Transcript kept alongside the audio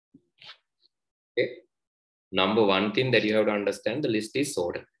Okay. Number one thing that you have to understand, the list is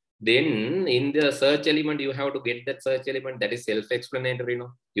sorted. Then in the search element, you have to get that search element. That is self-explanatory.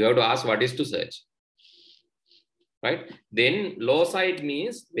 No? You have to ask what is to search. Right? Then low side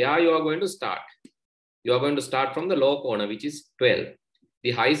means where you are going to start. You are going to start from the low corner, which is 12.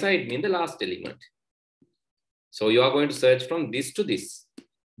 The high side means the last element. So you are going to search from this to this.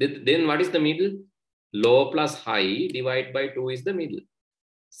 Then what is the middle? Low plus high divided by 2 is the middle.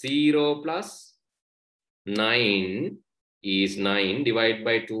 0 plus 9 is 9, divided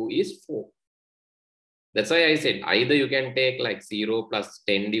by 2 is 4. That's why I said either you can take like 0 plus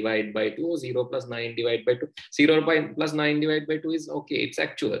 10 divided by 2 or 0 plus 9 divided by 2. 0 plus 9 divided by 2 is okay, it's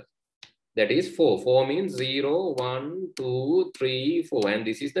actual. That is 4. 4 means 0, 1, 2, 3, 4. And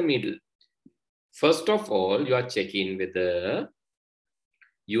this is the middle. First of all, you are checking whether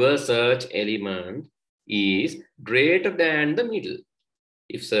your search element is greater than the middle.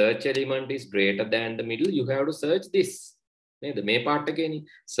 If search element is greater than the middle, you have to search this. මේ part එකේනේ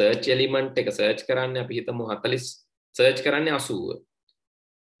search element එක search කරන්නේ අපි හිතමු 40 search කරන්නේ 80.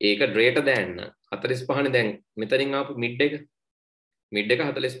 ඒක greater than 45 නේ දැන් මෙතනින් ආපු mid එක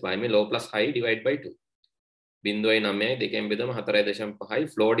 45යි මේ low plus high divide by 2. 0.9යි දෙකෙන් බෙදම 4.5යි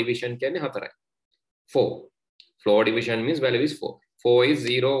floor division කියන්නේ 4යි. 4. Floor division means value is 4. 4 is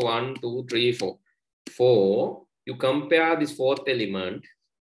 0, 1, 2, 3, 4. 4, you compare this fourth element,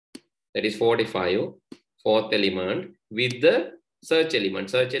 that is 45, fourth element with the search element.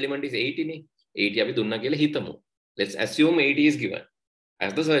 Search element is 80. 80 අපි දුන්නා කියලා හිතමු. Let's assume 80 is given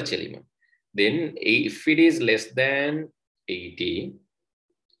as the search element. Then if it is less than 80,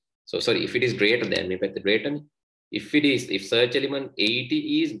 so sorry, if it is greater than, if search element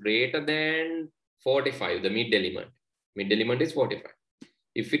 80 is greater than 45, the mid element is 45.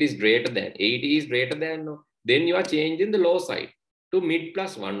 If it is greater than, 80 is greater than, no, then you are changing the low side to mid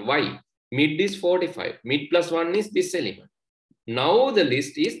plus 1. Why? Mid is 45. Mid plus 1 is this element. Now the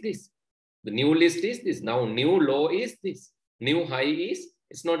list is this. The new list is this. Now new low is this. New high is,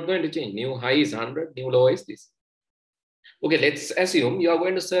 it's not going to change. New high is 100. New low is this. Okay, let's assume you are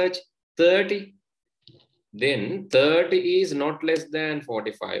going to search 30. Then 30 is not less than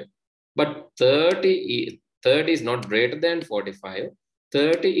 45. But 30 is not greater than 45.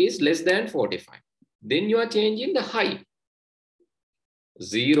 30 is less than 45. Then you are changing the high.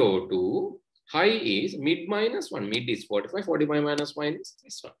 0 to high is mid minus 1. Mid is 45. 45 minus 1 is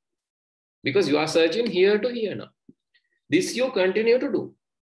this one. Because you are searching here to here now. This you continue to do.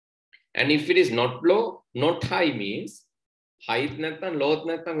 And if it is not low, not high means height නැත්නම් low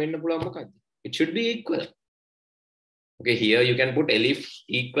නැත්නම් වෙන්න පුළුවන් මොකක්ද? It should be equal. Okay, here you can put elif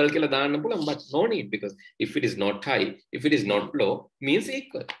equal කියලා දාන්න පුළුවන්, but no need, because if it is not high, if it is not low, means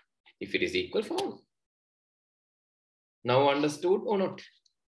equal. If it is equal, found. Now understood or not?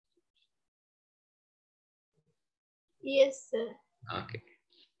 Yes, sir. Okay.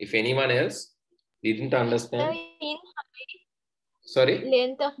 If anyone else didn't understand. Sir, in high, sorry?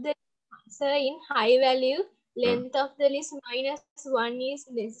 Length of the, sir, in high value, length of the list minus 1 is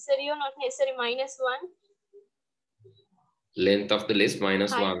necessary or not necessary? Minus 1. Length of the list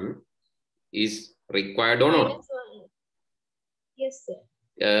minus 1 is required or not? Yes, sir.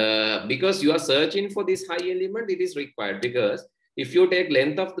 Because you are searching for this high element, it is required. Because if you take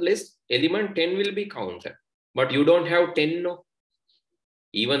length of the list, element 10 will be counted. But you don't have 10, no.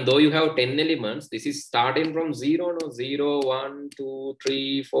 Even though you have 10 elements, this is starting from 0, no. 0, 1, 2,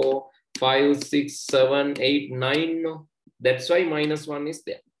 3, 4, 5, 6, 7, 8, 9, no. That's why minus 1 is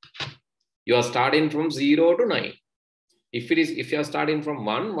there. You are starting from 0 to 9. If you are starting from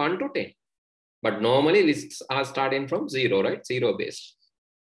 1 to 10. But normally lists are starting from 0, right? 0 based.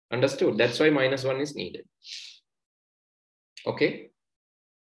 Understood? That's why minus 1 is needed. Okay?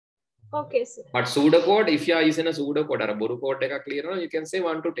 Okay, sir. But pseudocode, if you are using a pseudocode or a boru code clear, you can say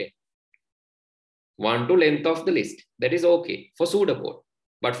 1 to 10. 1 to length of the list. That is okay for pseudocode.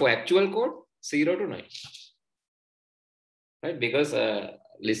 But for actual code, 0 to 9. Right? Because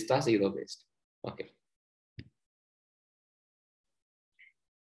lists are 0 based. Okay.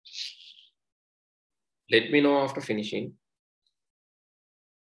 Let me know after finishing.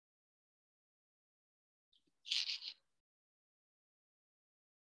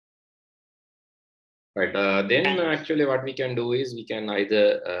 Right. Then actually what we can do is we can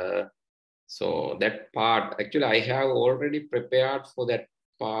either, so that part, actually I have already prepared for that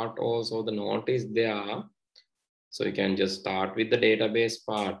part also, the note is there. So you can just start with the database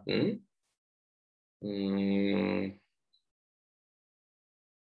part.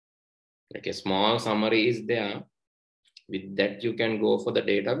 Like a small summary is there. With that, you can go for the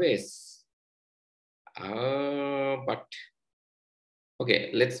database. But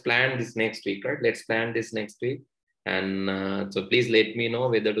Okay, let's plan this next week, right? Let's plan this next week. And so please let me know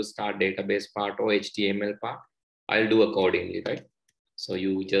whether to start database part or HTML part. I'll do accordingly, right? So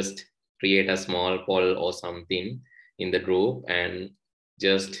you just create a small poll or something in the group and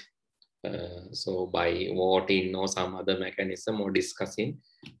just so by voting or some other mechanism or discussing,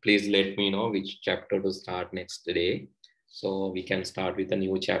 please let me know which chapter to start next day. So we can start with a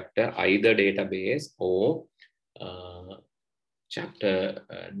new chapter, either database or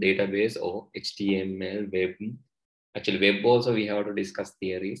database or HTML, web. Actually, web also we have to discuss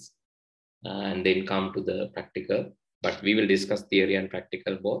theories and then come to the practical, but we will discuss theory and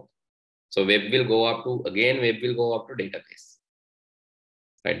practical both. So web will go up to, again, web will go up to database.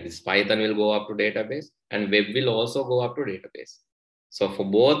 Right, this Python will go up to database and web will also go up to database. So for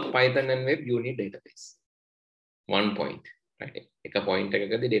both Python and web, you need database. 1 point, right? Eka point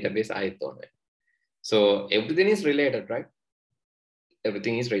ekakadi database ayatona. So everything is related, right?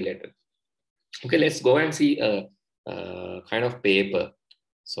 Everything is related. Okay, let's go and see a kind of paper.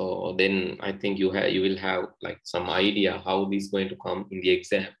 So then I think you will have like some idea how this is going to come in the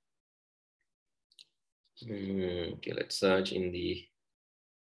exam. Okay, let's search in the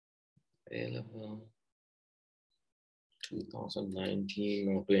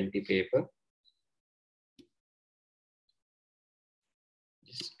 2019 or 20 paper.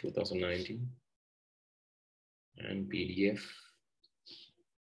 This is 2019 and PDF.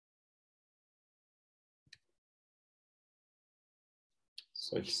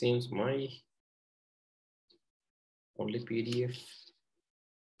 So it seems my only PDF.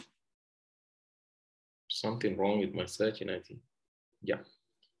 Something wrong with my searching, I think. Yeah,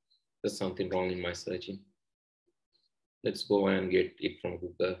 there's something wrong in my searching. Let's go and get it from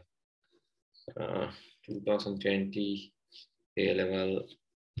Google. 2020 A-level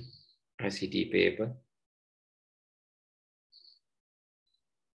ICT paper.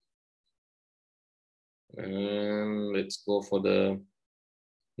 And let's go for the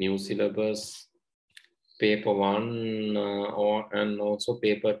new syllabus, paper 1 and also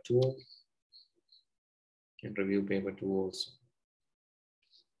paper 2. Can review paper 2 also.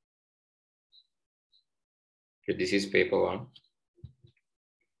 Okay, this is paper 1.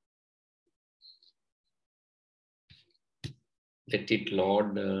 Let it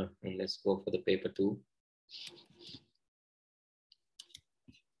load and let's go for the paper 2.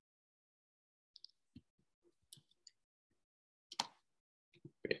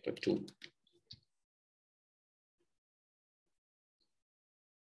 Paper 2.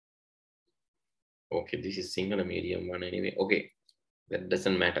 Okay, this is single medium one anyway. Okay, that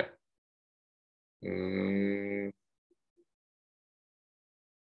doesn't matter.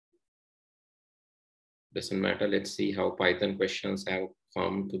 Doesn't matter. Let's see how Python questions have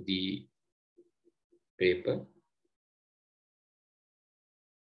come to the paper.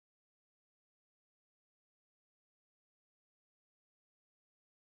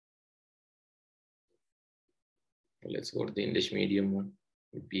 Let's go to the English medium one.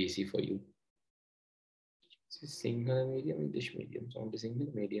 It would be easy for you. This is single medium, English medium. So only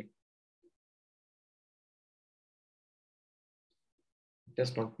single medium. It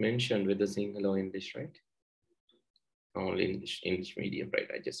does not mention whether single or English, right? Only English medium, right?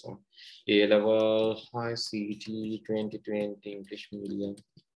 I just want A-level ICT 2020 English medium.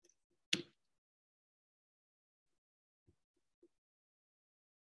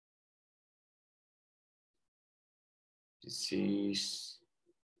 This is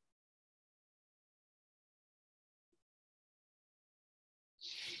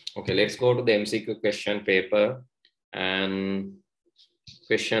okay. Let's go to the MCQ question paper and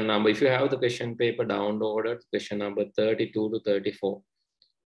question number. If you have the question paper downloaded, question number 32 to 34.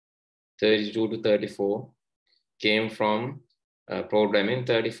 32 to 34 came from programming,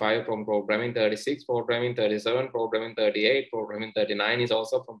 35 from programming, 36 programming, 37 programming, 38 programming, 39 is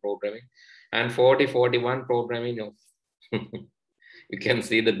also from programming, and 40, 41 programming. You can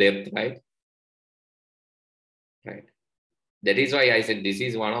see the depth, right? Right. That is why I said this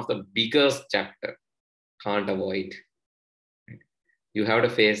is one of the biggest chapter. Can't avoid. You have to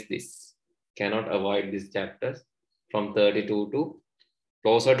face this. Cannot avoid these chapters from 32 to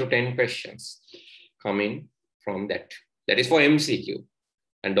closer to 10 questions coming from that. That is for MCQ.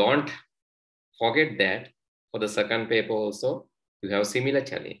 And don't forget that for the second paper also, you have similar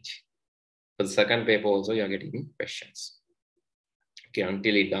challenge. For the second paper also, you are getting questions. Okay,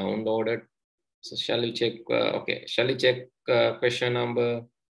 until it downloaded. So shall we check? Okay, shall we check question number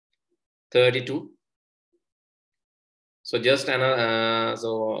 32? So just another,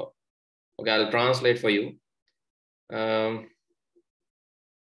 okay, I'll translate for you.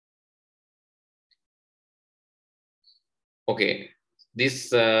 Okay,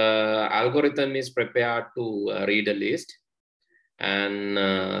 this algorithm is prepared to read a list,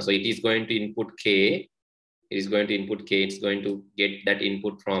 and so it is going to input K. It is going to input K. It's going to get that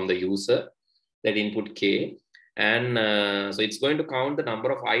input from the user, that input K, and so it's going to count the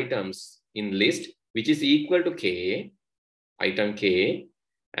number of items in list, which is equal to K, item K,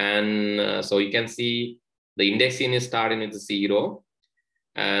 and so you can see the indexing is starting with 0,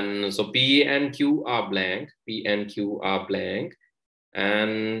 and so P and Q are blank. P and Q are blank,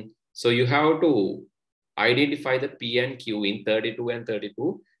 and so you have to identify the P and Q in 32 and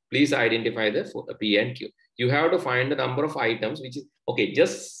 32. Please identify the P and Q. You have to find the number of items, which is okay,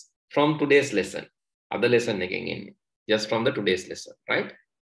 just from today's lesson. Other lesson again, just from the today's lesson, right?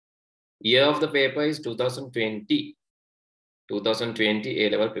 Year of the paper is 2020. 2020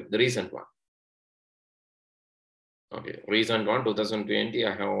 A-level paper, the recent one. Okay, recent one, 2020.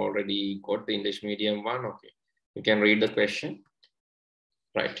 I have already got the English medium one. Okay, you can read the question.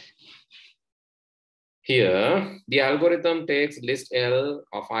 Right. Here, the algorithm takes list L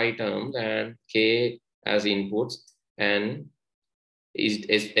of items and K as inputs and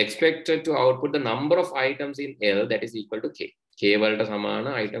is expected to output the number of items in L that is equal to K. K valta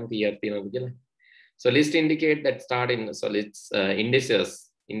samana item P at the. So list indicate that starting, so let's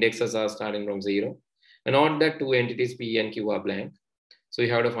indexes are starting from 0. And note that two entities P and Q are blank. So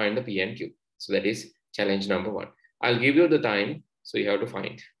you have to find the P and Q. So that is challenge number 1. I'll give you the time. So you have to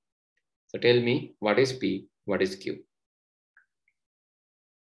find. So tell me what is P, what is Q?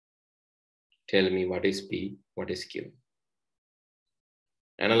 Tell me what is P, what is Q?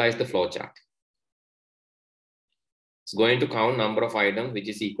 Analyze the flow chart. It's going to count number of items which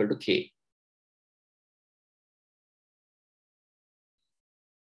is equal to K.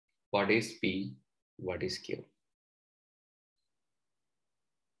 What is P? What is Q?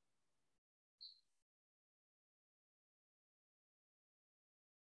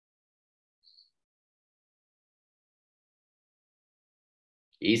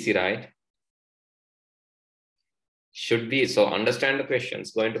 Easy, right? Should be. So understand the question.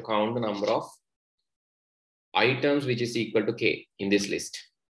 It's going to count the number of items which is equal to K in this list.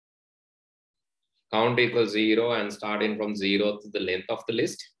 Count equals 0 and starting from 0 to the length of the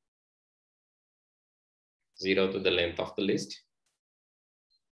list. 0 to the length of the list.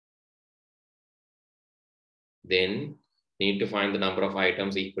 Then need to find the number of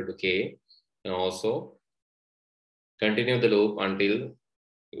items equal to K and also continue the loop until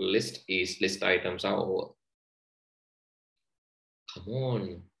list items are over. Come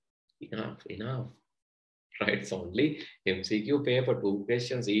on, enough. Right, it's only MCQ paper, 2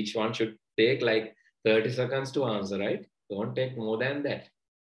 questions. Each one should take like 30 seconds to answer, right? Don't take more than that.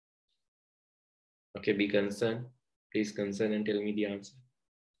 Okay, be concerned. Please concern and tell me the answer.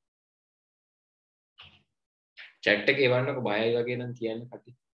 Chat එක එවන්නකො බයයි වගේ නම් කියන්න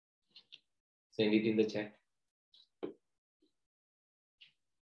කටි. Send it in the chat.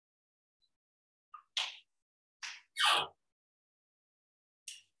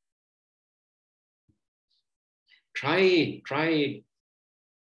 Try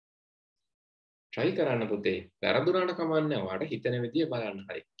කරන්න පුතේ. වැරදුනාට කමන්නේ නැහැ. ඔයාට හිතන විදිය බලන්න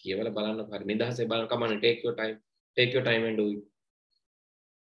හරි. කියවලා බලන්න හරි. නිදහසේ බලන්න කමන්නේ. Take your time. Take your time and do it.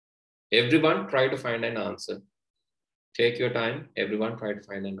 Everyone try to find an answer. Take your time. Everyone try to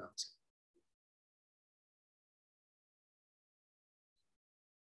find an answer.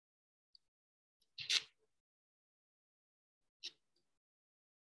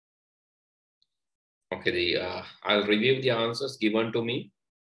 Okay, I'll review the answers given to me.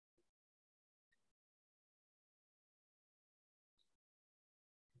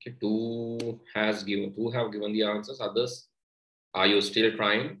 Okay, two have given the answers. Others, are you still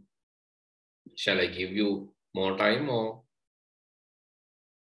trying? Shall I give you more time or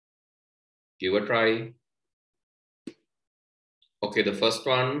give a try? Okay, the first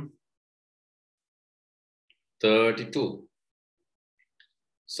one, 32.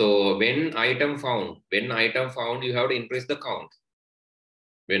 So when item found, you have to increase the count.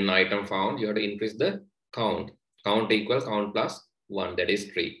 When item found, you have to increase the count. Count equals count plus 1, that is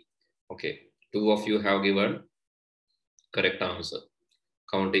 3. Okay, 2 of you have given correct answer.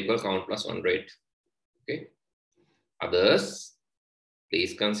 Count equals count plus 1, right? Okay. Others,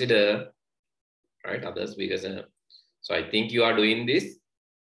 please consider, right? Others, because so I think you are doing this.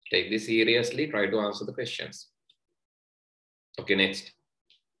 Take this seriously. Try to answer the questions. Okay, next.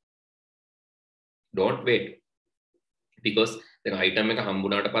 Don't wait, because the item එක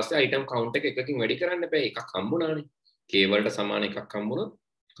හම්බුනාට පස්සේ item count එක එකකින් වැඩි කරන්න බෑ. එකක් හම්බුනානේ. K වලට සමාන එකක් හම්බුනොත්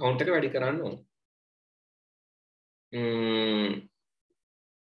count එක වැඩි කරන්න ඕන.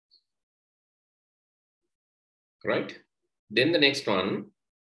 Right? Then the next one,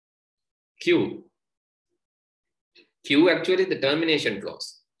 Q. Q actually the termination clause.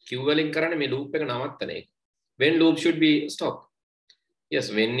 Q වලින් කරන්නේ මේ loop එක නවත්තන එක. When loop should be stopped? Yes,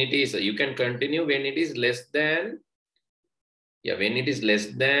 when it is, you can continue when it is less than, yeah, when it is less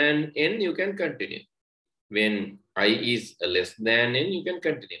than n, you can continue. When I is less than n, you can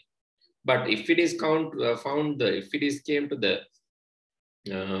continue. But if it is if it is came to the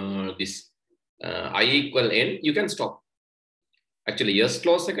this I equal n, you can stop. Actually, yes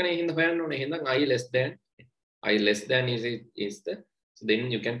clause එකනේ හින්දා හොයන්න ඕනේ. එහෙනම් I less than, I less than is the, so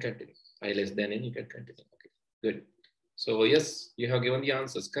then you can continue. I less than n, you can continue. Okay, good. So yes, you have given the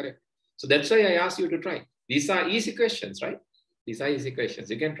answers correct. So that's why I asked you to try. These are easy questions, right? These are easy questions.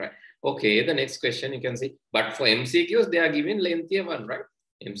 You can try. Okay, the next question you can see. But for MCQs, they are given lengthier one, right?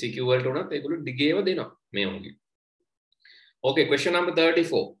 MCQ වලට උනත් ඒගොල්ලෝ දිගේව දෙනවා මේ වගේ. Okay, question number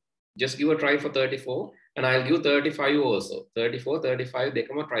 34. Just give a try for 34 and I'll give 35 also. 34, 35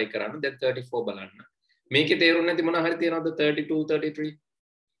 දෙකම try කරන්න. Then 34 බලන්න. මේකේ තේරුම් නැති මොනවා හරි තියනවද 32, 33?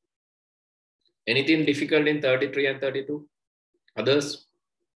 Anything difficult in 33 and 32? Others?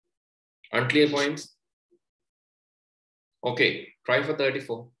 Unclear points? Okay, try for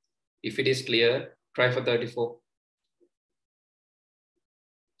 34. If it is clear, try for 34.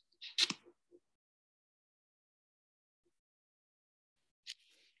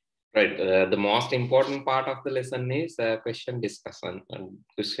 Right. The most important part of the lesson is question discussion.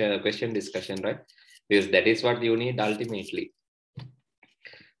 Question discussion, right? Because that is what you need ultimately.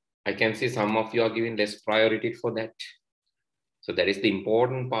 I can see some of you are giving less priority for that. So that is the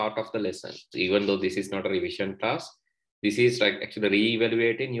important part of the lesson. Even though this is not a revision class, this is like actually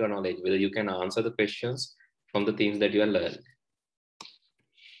re-evaluating your knowledge, whether you can answer the questions from the things that you have learned.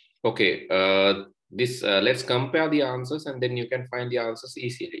 Okay, let's compare the answers and then you can find the answers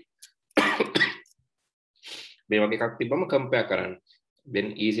easily. Compare කරන්න.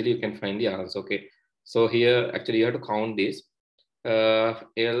 Then easily you can find the answer. Okay, so here actually you have to count this.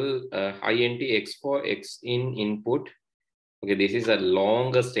 int x for x in input. Okay, this is a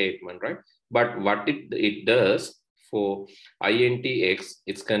longer statement, right? But what it does for int x,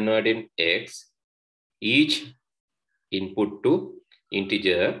 it's converting x, each input to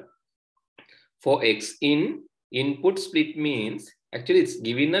integer. For x in input split means actually it's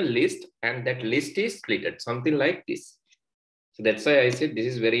given a list and that list is splitted, something like this. So that's why I said this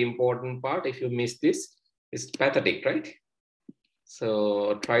is very important part. If you miss this, it's pathetic, right?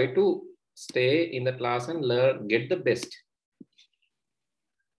 So try to stay in the class and learn, get the best.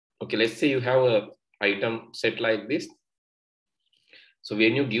 Okay, let's say you have a item set like this. So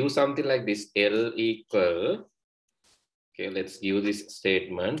when you give something like this, L equal, okay, let's give this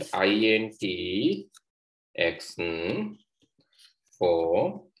statement, int x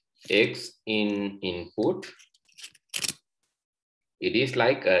for x in input. It is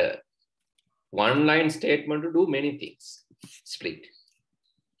like a one-line statement to do many things. Split,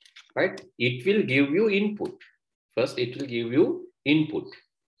 right? It will give you input. First, it will give you input.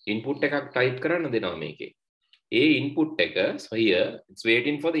 Input එකක් type කරන්න දෙනවා මේකේ. A input එක, so here it's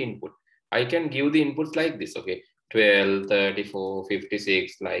waiting for the input. I can give the inputs like this, okay? 12, 34,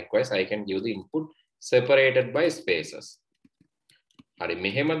 56. Likewise, I can give the input separated by spaces. හරි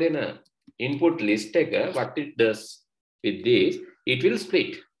මෙහෙම දෙන input list එක, what it does with this, it will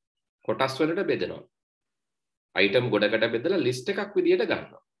split. කොටස් වලට බෙදනවා. item ගොඩකට බෙදලා list එකක් විදියට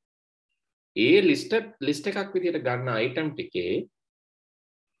ගන්නවා. ඒ list එකක් විදියට ගන්න item ටිකේ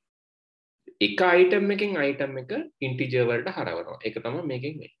එක item එකකින් item එක integer වලට හරවනවා. ඒක තමයි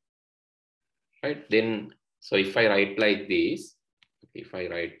මේකෙන් වෙන්නේ. Right? Then so if I write like this, if I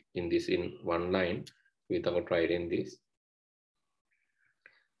write in this in one line without writing this.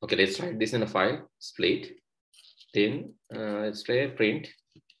 Okay, let's write this in a file, split. Then let's try print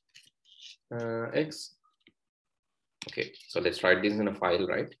x. Okay, so let's write this in a file,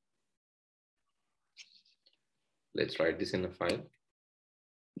 right? Let's write this in a file.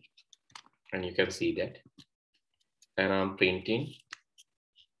 And you can see that. And I'm printing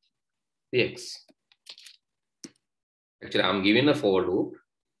the x. Actually, I'm giving a for loop.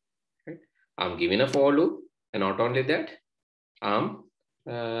 Right? I'm giving a for loop. And not only that, I'm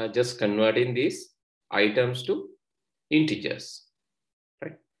just converting these items to integers.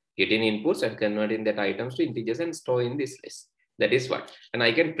 Right? Getting inputs and converting that items to integers and storing this list. That is what. And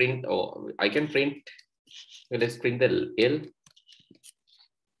I can print, I can print, let's print the L.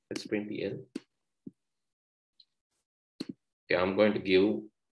 Let's print the L. Okay, I'm going to give,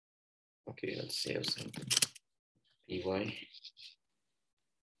 okay, let's save something. Py.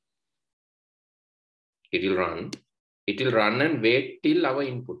 It will run and wait till our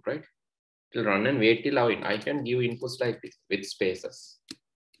input, right? It will run and wait till I can give inputs like this with spaces.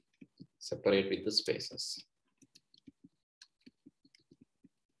 Separate with the spaces.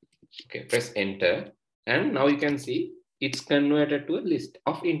 Okay, press enter. And now you can see it's converted to a list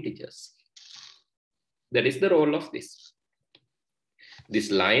of integers. That is the role of this.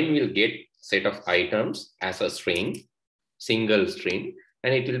 This line will get set of items as a string, single string,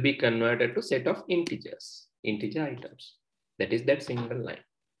 and it will be converted to set of integers, integer items. That is that single line.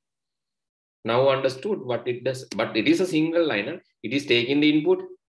 Now understood what it does, but it is a single line. It is taking the input